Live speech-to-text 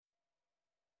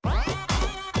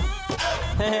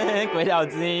鬼岛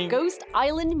之音 Ghost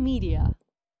Island Media.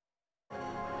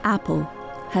 Apple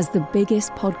has the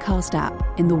biggest podcast app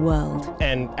in the world.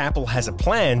 And Apple has a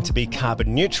plan to be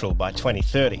carbon neutral by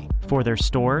 2030. For their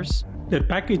stores, their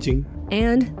packaging,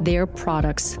 and their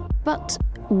products. But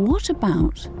what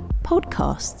about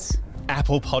podcasts?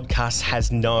 Apple Podcasts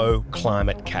has no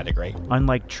climate category.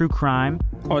 Unlike true crime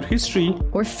or history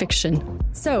or fiction.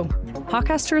 So,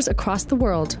 podcasters across the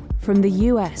world, from the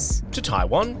US to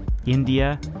Taiwan,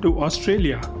 India to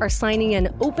Australia, are signing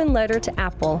an open letter to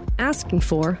Apple asking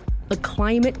for a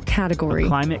climate category. A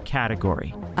climate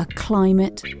category. A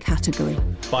climate category.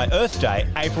 By Earth Day,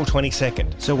 April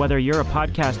 22nd. So whether you're a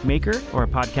podcast maker or a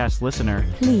podcast listener,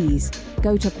 please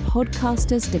go to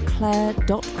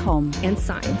podcastersdeclare.com and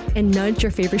sign and nudge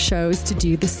your favorite shows to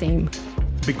do the same.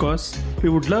 Because we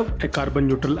would love a carbon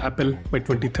neutral Apple by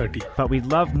 2030. But we'd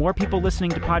love more people listening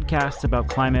to podcasts about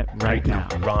climate right now.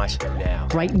 Right now.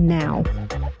 Right now.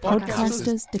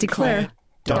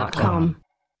 Podcastersdeclare.com.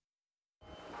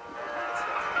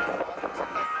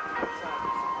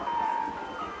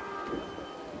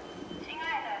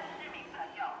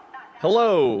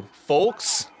 Hello,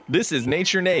 folks. This is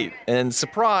Nature Nate, and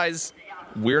surprise,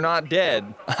 we're not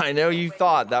dead. I know you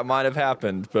thought that might have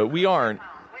happened, but we aren't.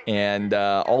 And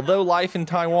although life in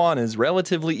Taiwan is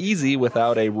relatively easy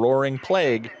without a roaring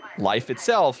plague, life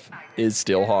itself is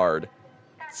still hard.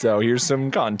 So here's some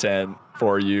content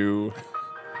for you.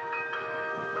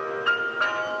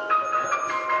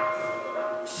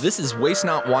 This is Waste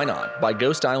Not, Why Not by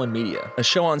Ghost Island Media, a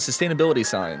show on sustainability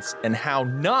science and how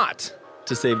not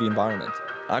to save the environment.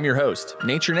 I'm your host,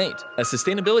 Nature Nate, a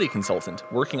sustainability consultant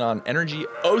working on energy,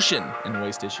 ocean, and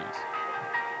waste issues.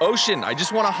 Ocean, I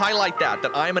just want to highlight that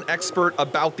I'm an expert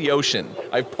about the ocean.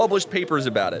 I've published papers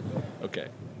about it. Okay.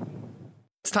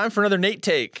 It's time for another Nate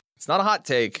Take. It's not a hot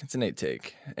take, it's a Nate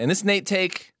Take. And this Nate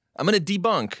Take, I'm going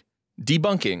to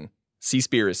debunking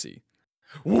Seaspiracy.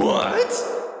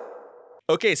 What?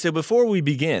 Okay, so before we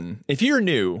begin, if you're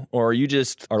new or you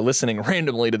just are listening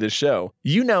randomly to this show,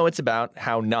 you know it's about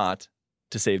how not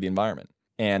to save the environment.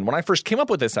 And when I first came up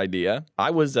with this idea,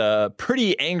 I was a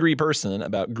pretty angry person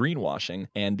about greenwashing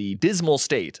and the dismal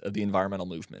state of the environmental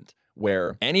movement,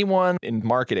 where anyone in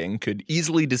marketing could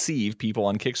easily deceive people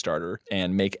on Kickstarter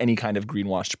and make any kind of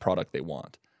greenwashed product they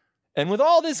want. And with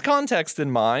all this context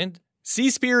in mind,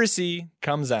 Seaspiracy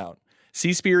comes out.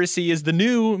 Seaspiracy is the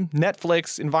new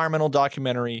Netflix environmental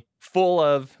documentary full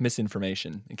of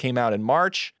misinformation. It came out in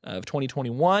March of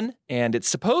 2021, and it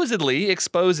supposedly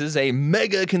exposes a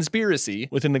mega conspiracy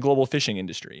within the global fishing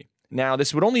industry. Now,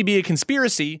 this would only be a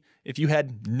conspiracy if you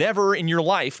had never in your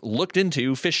life looked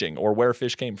into fishing or where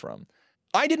fish came from.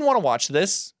 I didn't want to watch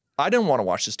this. I didn't want to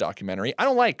watch this documentary. I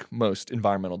don't like most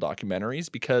environmental documentaries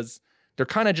because they're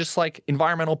kind of just like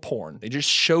environmental porn. They just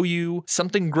show you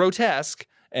something grotesque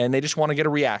and they just want to get a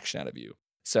reaction out of you.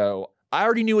 So I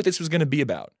already knew what this was going to be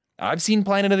about. I've seen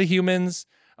Planet of the Humans.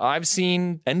 I've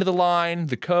seen End of the Line,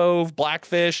 The Cove,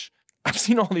 Blackfish. I've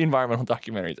seen all the environmental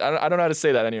documentaries. I don't know how to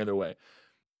say that any other way.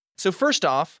 So first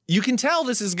off, you can tell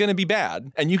this is going to be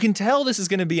bad, and you can tell this is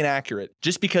going to be inaccurate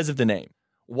just because of the name.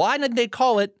 Why did they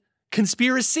call it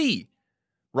Conspiracy?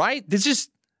 Right? It's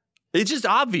just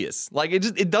obvious. Like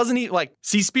it doesn't even like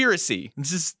Seaspiracy.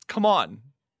 It's just come on.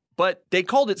 But they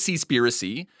called it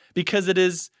Seaspiracy because it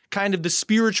is kind of the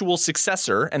spiritual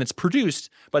successor, and it's produced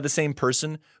by the same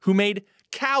person who made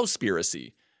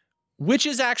Cowspiracy, which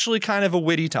is actually kind of a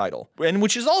witty title, and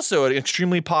which is also an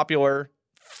extremely popular,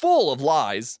 full of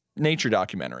lies, nature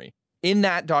documentary. In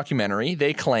that documentary,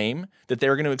 they claim that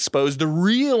they're going to expose the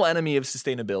real enemy of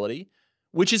sustainability,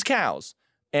 which is cows.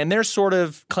 And their sort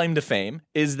of claim to fame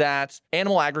is that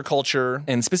animal agriculture,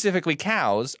 and specifically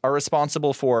cows, are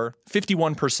responsible for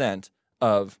 51%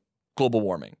 of global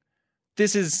warming.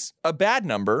 This is a bad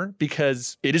number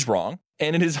because it is wrong,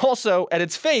 and it is also, at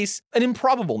its face, an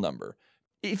improbable number.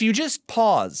 If you just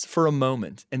pause for a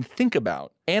moment and think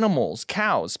about animals,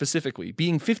 cows specifically,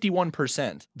 being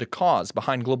 51% the cause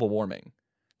behind global warming,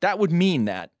 that would mean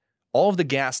that all of the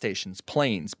gas stations,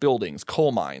 planes, buildings,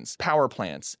 coal mines, power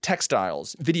plants,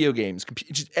 textiles, video games,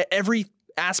 every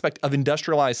aspect of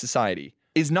industrialized society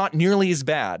is not nearly as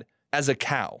bad as a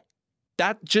cow.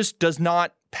 That just does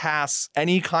not pass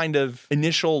any kind of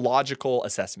initial logical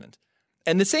assessment.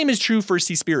 And the same is true for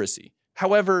Seaspiracy.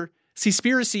 However,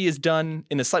 Seaspiracy is done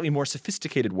in a slightly more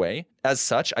sophisticated way. As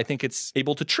such, I think it's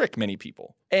able to trick many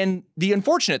people. And the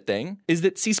unfortunate thing is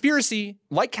that Seaspiracy,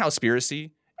 like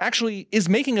Cowspiracy, actually is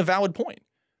making a valid point.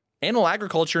 Animal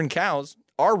agriculture and cows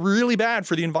are really bad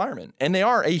for the environment, and they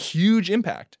are a huge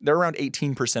impact. They're around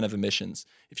 18% of emissions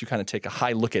if you kind of take a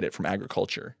high look at it from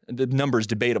agriculture. The number is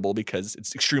debatable because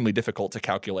it's extremely difficult to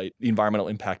calculate the environmental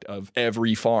impact of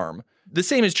every farm. The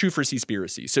same is true for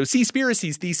Seaspiracy. So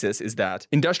Seaspiracy's thesis is that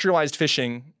industrialized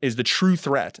fishing is the true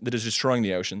threat that is destroying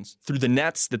the oceans. Through the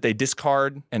nets that they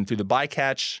discard and through the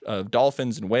bycatch of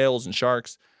dolphins and whales and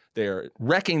sharks, they're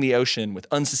wrecking the ocean with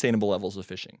unsustainable levels of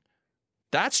fishing.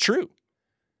 That's true.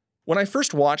 When I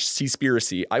first watched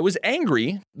Seaspiracy, I was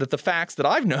angry that the facts that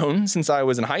I've known since I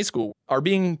was in high school are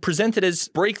being presented as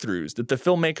breakthroughs that the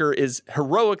filmmaker is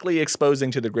heroically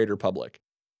exposing to the greater public.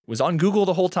 It was on Google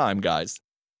the whole time, guys.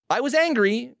 I was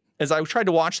angry as I tried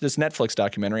to watch this Netflix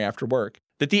documentary after work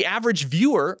that the average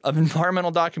viewer of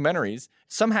environmental documentaries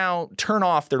somehow turn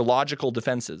off their logical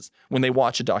defenses when they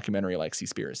watch a documentary like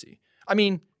Seaspiracy. I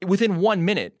mean, within 1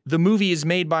 minute, the movie is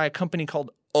made by a company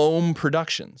called Ohm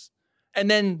Productions. And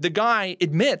then the guy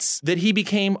admits that he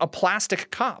became a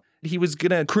plastic cop. He was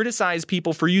going to criticize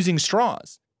people for using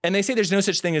straws. And they say there's no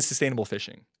such thing as sustainable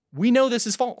fishing. We know this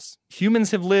is false.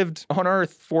 Humans have lived on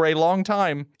Earth for a long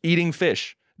time eating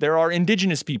fish. There are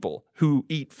indigenous people who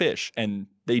eat fish, and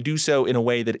they do so in a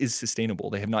way that is sustainable.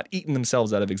 They have not eaten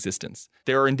themselves out of existence.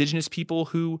 There are indigenous people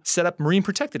who set up marine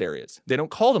protected areas. They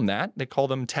don't call them that. They call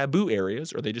them taboo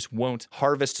areas, or they just won't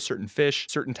harvest certain fish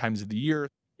certain times of the year.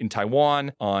 In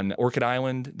Taiwan, on Orchid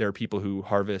Island, there are people who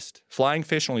harvest flying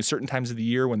fish only certain times of the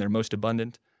year when they're most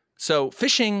abundant. So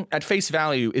fishing at face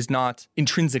value is not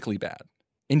intrinsically bad.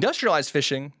 Industrialized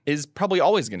fishing is probably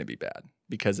always going to be bad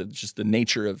because it's just the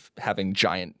nature of having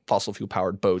giant fossil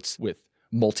fuel-powered boats with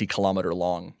multi-kilometer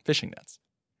long fishing nets.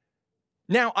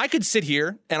 Now, I could sit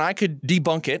here and I could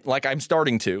debunk it like I'm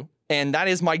starting to, and that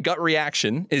is my gut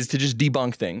reaction, is to just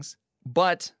debunk things.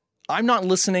 But I'm not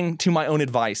listening to my own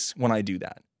advice when I do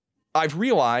that. I've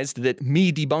realized that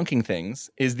me debunking things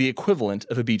is the equivalent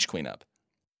of a beach cleanup.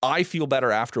 I feel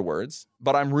better afterwards,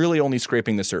 but I'm really only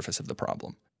scraping the surface of the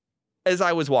problem. As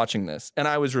I was watching this and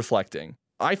I was reflecting,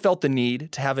 I felt the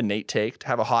need to have a Nate take, to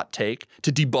have a hot take,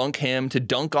 to debunk him, to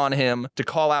dunk on him, to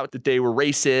call out that they were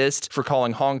racist for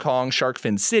calling Hong Kong Shark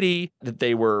Fin City, that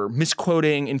they were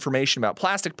misquoting information about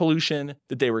plastic pollution,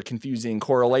 that they were confusing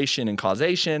correlation and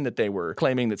causation, that they were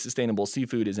claiming that sustainable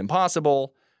seafood is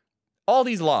impossible. All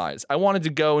these lies, I wanted to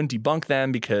go and debunk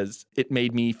them because it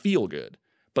made me feel good.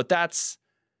 But that's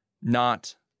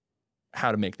not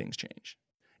how to make things change.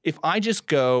 If I just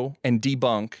go and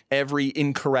debunk every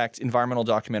incorrect environmental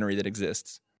documentary that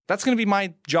exists, that's going to be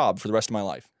my job for the rest of my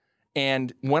life.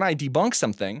 And when I debunk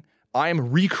something, I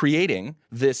am recreating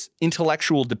this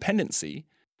intellectual dependency,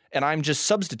 and I'm just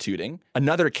substituting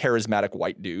another charismatic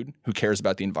white dude who cares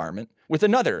about the environment with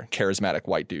another charismatic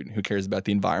white dude who cares about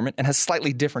the environment and has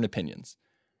slightly different opinions.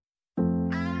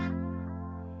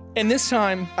 And this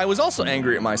time, I was also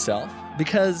angry at myself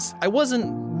because I wasn't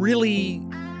really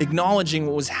acknowledging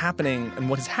what was happening and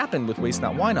what has happened with Waste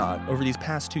Not, Why Not over these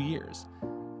past 2 years.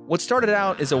 What started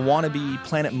out as a wannabe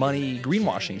Planet Money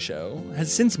greenwashing show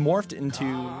has since morphed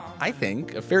into, I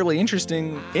think, a fairly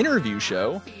interesting interview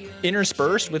show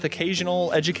interspersed with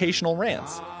occasional educational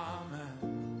rants.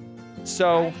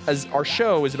 So, as our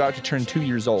show is about to turn 2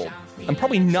 years old, I'm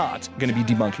probably not going to be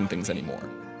debunking things anymore.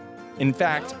 In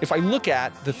fact, if I look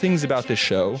at the things about this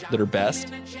show that are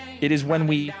best, it is when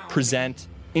we present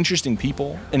interesting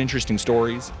people and interesting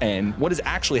stories and what is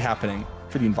actually happening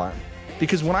for the environment.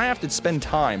 Because when I have to spend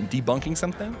time debunking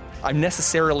something, I'm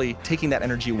necessarily taking that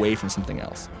energy away from something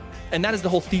else. And that is the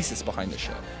whole thesis behind the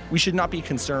show. We should not be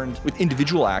concerned with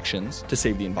individual actions to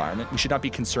save the environment. We should not be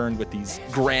concerned with these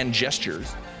grand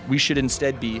gestures. We should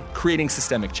instead be creating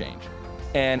systemic change.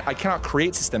 And I cannot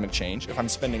create systemic change if I'm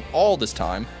spending all this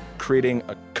time creating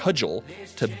a cudgel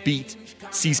to beat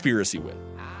Seaspiracy with.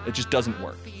 It just doesn't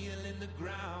work.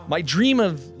 My dream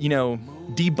of,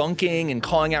 debunking and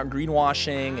calling out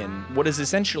greenwashing and what is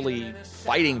essentially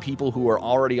fighting people who are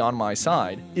already on my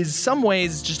side is some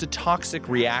ways just a toxic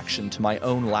reaction to my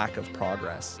own lack of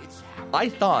progress. I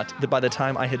thought that by the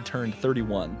time I had turned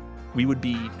 31, we would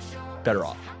be better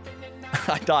off.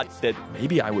 I thought that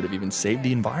maybe I would have even saved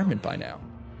the environment by now.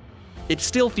 It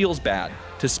still feels bad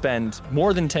to spend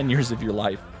more than 10 years of your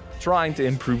life trying to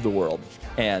improve the world,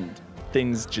 and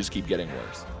things just keep getting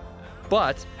worse.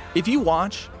 But if you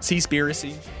watch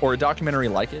Seaspiracy or a documentary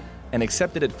like it and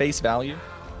accept it at face value,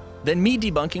 then me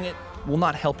debunking it will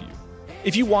not help you.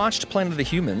 If you watched Planet of the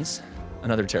Humans,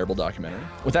 another terrible documentary,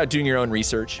 without doing your own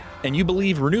research, and you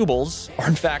believe renewables are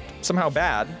in fact somehow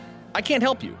bad, I can't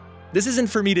help you. This isn't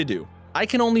for me to do. I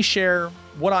can only share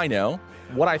what I know,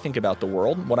 what I think about the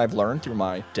world, what I've learned through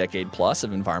my decade plus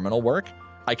of environmental work.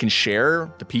 I can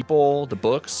share the people, the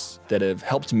books that have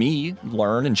helped me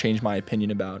learn and change my opinion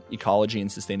about ecology and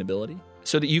sustainability.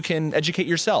 so that you can educate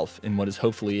yourself in what is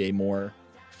hopefully a more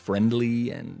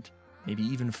friendly and maybe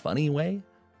even funny way.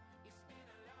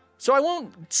 So I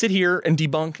won't sit here and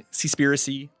debunk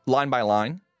Seaspiracy line by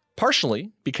line,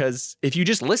 partially because if you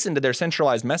just listen to their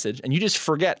centralized message and you just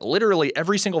forget literally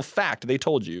every single fact they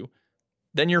told you,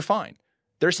 then you're fine.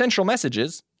 Their central message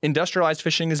is industrialized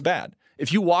fishing is bad.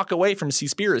 If you walk away from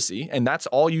Seaspiracy and that's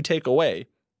all you take away,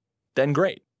 then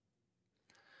great.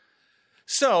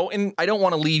 So, and I don't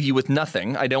want to leave you with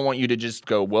nothing. I don't want you to just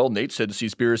go, well, Nate said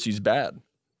Seaspiracy's bad.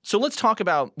 So let's talk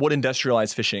about what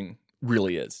industrialized fishing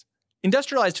really is.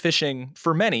 Industrialized fishing,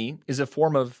 for many, is a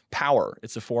form of power.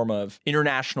 It's a form of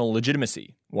international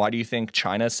legitimacy. Why do you think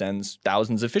China sends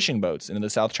thousands of fishing boats into the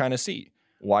South China Sea?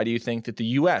 Why do you think that the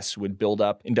US would build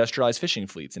up industrialized fishing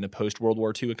fleets in a post-World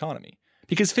War II economy?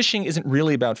 Because fishing isn't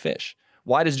really about fish.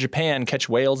 Why does Japan catch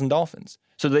whales and dolphins?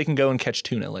 So they can go and catch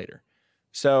tuna later.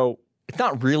 So it's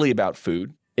not really about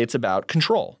food. It's about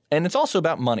control. And it's also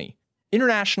about money.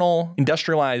 International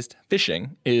industrialized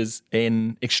fishing is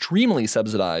an extremely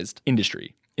subsidized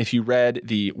industry. If you read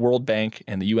the World Bank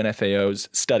and the UNFAO's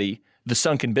study, The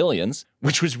Sunken Billions,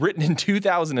 which was written in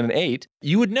 2008,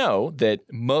 you would know that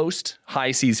most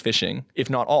high seas fishing, if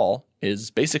not all, is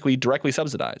basically directly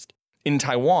subsidized. In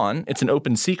Taiwan, it's an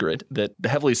open secret that the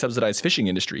heavily subsidized fishing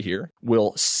industry here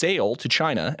will sail to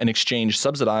China and exchange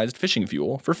subsidized fishing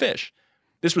fuel for fish.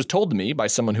 This was told to me by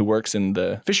someone who works in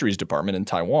the fisheries department in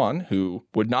Taiwan who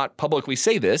would not publicly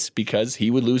say this because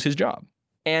he would lose his job.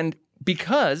 And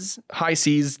because high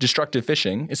seas destructive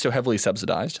fishing is so heavily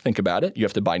subsidized, think about it. You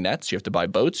have to buy nets, you have to buy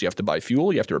boats, you have to buy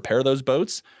fuel, you have to repair those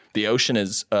boats. The ocean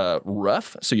is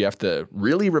rough, so you have to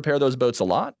really repair those boats a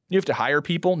lot. You have to hire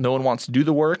people. No one wants to do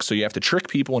the work, so you have to trick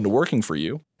people into working for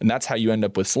you. And that's how you end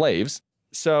up with slaves.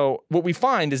 So what we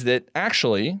find is that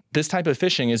actually this type of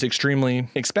fishing is extremely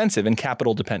expensive and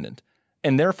capital dependent.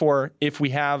 And therefore, if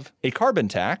we have a carbon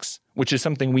tax, which is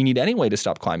something we need anyway to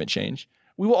stop climate change,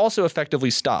 we will also effectively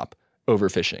stop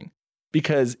overfishing.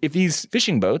 Because if these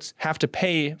fishing boats have to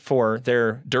pay for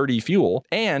their dirty fuel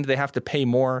and they have to pay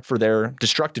more for their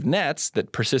destructive nets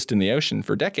that persist in the ocean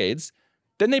for decades,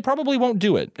 then they probably won't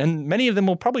do it. And many of them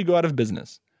will probably go out of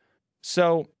business.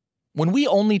 So when we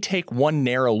only take one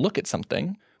narrow look at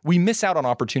something, we miss out on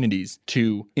opportunities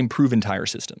to improve entire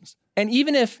systems. And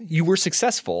even if you were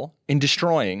successful in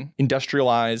destroying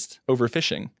industrialized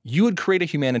overfishing, you would create a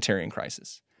humanitarian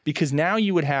crisis. Because now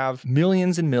you would have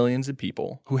millions and millions of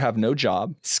people who have no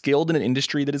job, skilled in an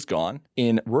industry that is gone,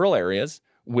 in rural areas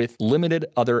with limited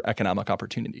other economic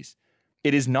opportunities.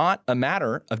 It is not a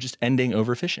matter of just ending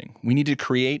overfishing. We need to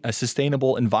create a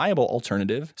sustainable and viable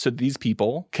alternative so that these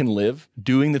people can live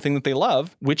doing the thing that they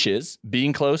love, which is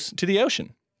being close to the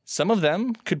ocean. Some of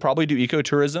them could probably do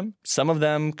ecotourism. Some of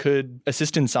them could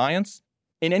assist in science.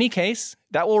 In any case,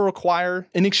 that will require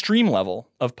an extreme level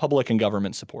of public and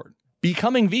government support.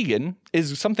 Becoming vegan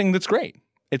is something that's great.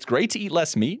 It's great to eat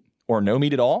less meat or no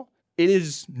meat at all. It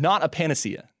is not a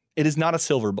panacea. It is not a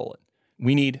silver bullet.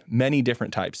 We need many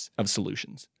different types of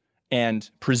solutions. And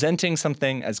presenting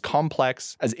something as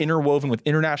complex, as interwoven with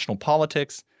international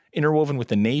politics, interwoven with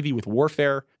the Navy, with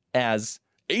warfare, as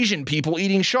Asian people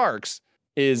eating sharks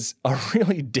is a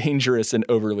really dangerous and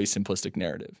overly simplistic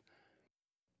narrative.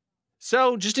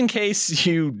 So just in case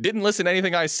you didn't listen to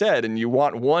anything I said and you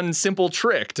want one simple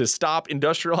trick to stop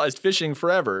industrialized fishing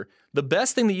forever, the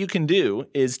best thing that you can do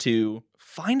is to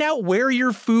find out where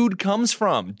your food comes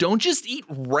from. Don't just eat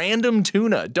random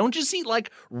tuna. Don't just eat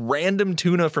like random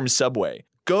tuna from Subway.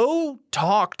 Go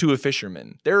talk to a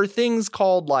fisherman. There are things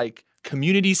called like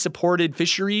community-supported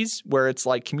fisheries where it's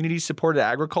like community-supported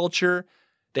agriculture.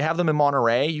 They have them in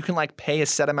Monterey. You can like pay a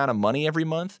set amount of money every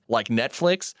month, like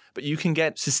Netflix, but you can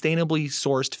get sustainably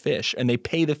sourced fish and they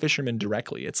pay the fishermen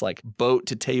directly. It's like boat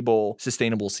to table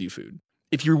sustainable seafood.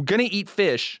 If you're going to eat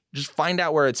fish, just find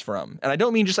out where it's from. And I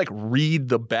don't mean just like read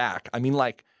the back. I mean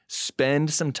like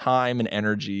spend some time and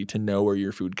energy to know where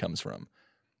your food comes from.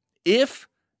 If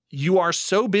you are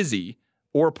so busy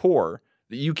or poor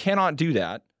that you cannot do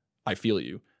that, I feel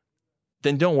you,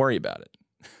 then don't worry about it.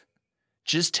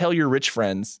 Just tell your rich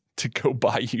friends to go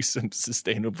buy you some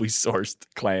sustainably sourced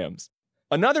clams.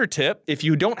 Another tip, if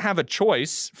you don't have a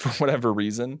choice for whatever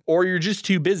reason, or you're just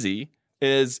too busy,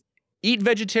 is eat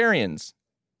vegetarians.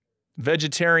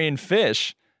 Vegetarian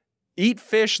fish. Eat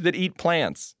fish that eat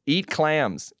plants. Eat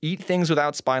clams. Eat things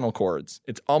without spinal cords.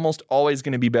 It's almost always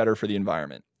going to be better for the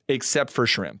environment, except for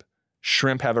shrimp.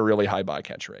 Shrimp have a really high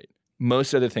bycatch rate.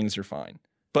 Most other things are fine.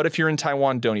 But if you're in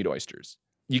Taiwan, don't eat oysters.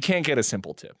 You can't get a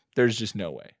simple tip. There's just no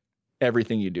way.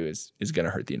 Everything you do is going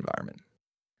to hurt the environment.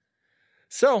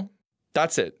 So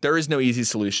that's it. There is no easy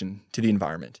solution to the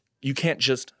environment. you can't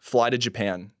just fly to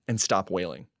Japan and stop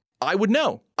whaling. I would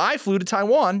know. I flew to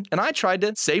Taiwan and I tried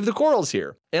to save the corals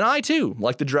here. And I too,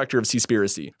 like the director of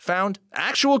Seaspiracy, found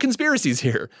actual conspiracies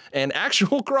here and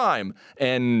actual crime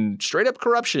and straight up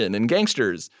corruption and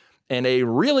gangsters and a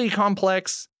really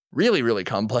complex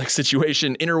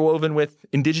situation interwoven with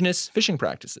indigenous fishing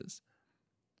practices.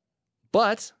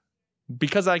 But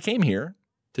because I came here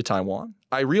to Taiwan,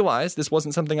 I realized this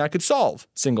wasn't something I could solve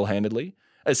single-handedly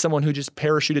as someone who just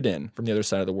parachuted in from the other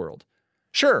side of the world.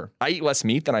 Sure, I eat less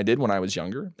meat than I did when I was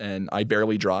younger, and I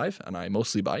barely drive, and I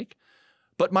mostly bike.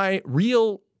 But my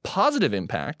real positive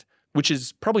impact, which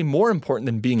is probably more important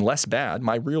than being less bad,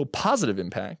 my real positive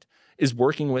impact is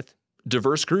working with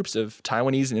diverse groups of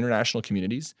Taiwanese and international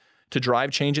communities to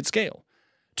drive change at scale.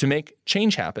 To make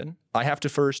change happen, I have to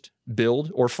first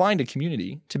build or find a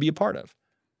community to be a part of.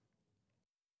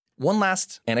 One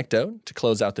last anecdote to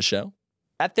close out the show.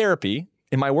 At therapy,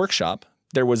 in my workshop,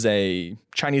 there was a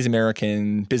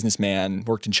Chinese-American businessman,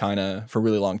 worked in China for a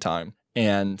really long time.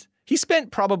 And he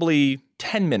spent probably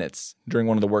 10 minutes during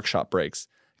one of the workshop breaks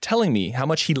telling me how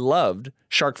much he loved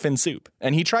shark fin soup.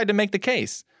 And he tried to make the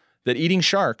case that eating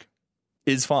shark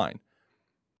is fine.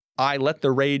 I let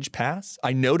the rage pass.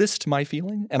 I noticed my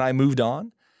feeling and I moved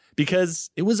on because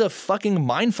it was a fucking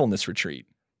mindfulness retreat.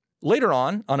 Later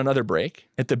on another break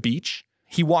at the beach,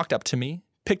 he walked up to me,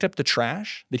 picked up the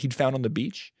trash that he'd found on the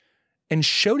beach, and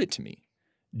showed it to me,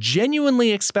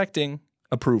 genuinely expecting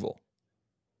approval.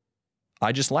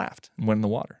 I just laughed and went in the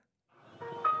water.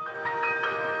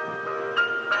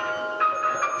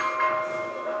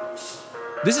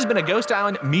 This has been a Ghost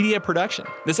Island media production.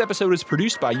 This episode was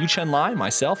produced by Yu-Chen Lai,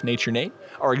 myself, Nature Nate.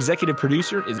 Our executive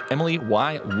producer is Emily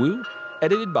Y. Wu,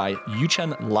 edited by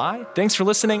Yu-Chen Lai. Thanks for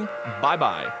listening.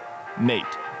 Bye-bye, Nate.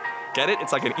 Get it?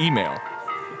 It's like an email.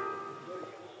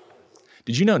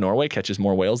 Did you know Norway catches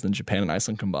more whales than Japan and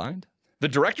Iceland combined? The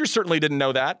director certainly didn't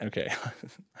know that. Okay.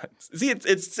 See,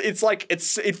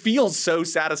 it feels so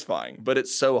satisfying, but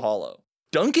it's so hollow.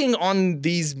 Dunking on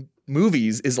these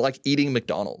movies is like eating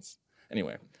McDonald's.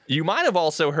 Anyway, you might have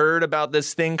also heard about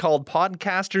this thing called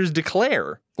Podcasters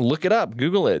Declare. Look it up.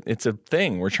 Google it. It's a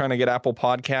thing. We're trying to get Apple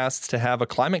Podcasts to have a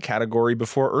climate category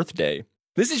before Earth Day.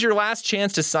 This is your last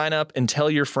chance to sign up and tell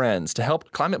your friends to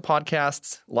help climate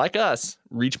podcasts like us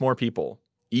reach more people.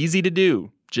 Easy to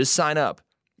do. Just sign up.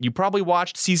 You probably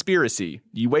watched Seaspiracy.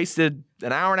 You wasted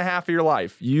an hour and a half of your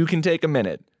life. You can take a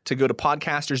minute to go to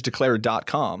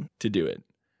podcastersdeclare.com to do it.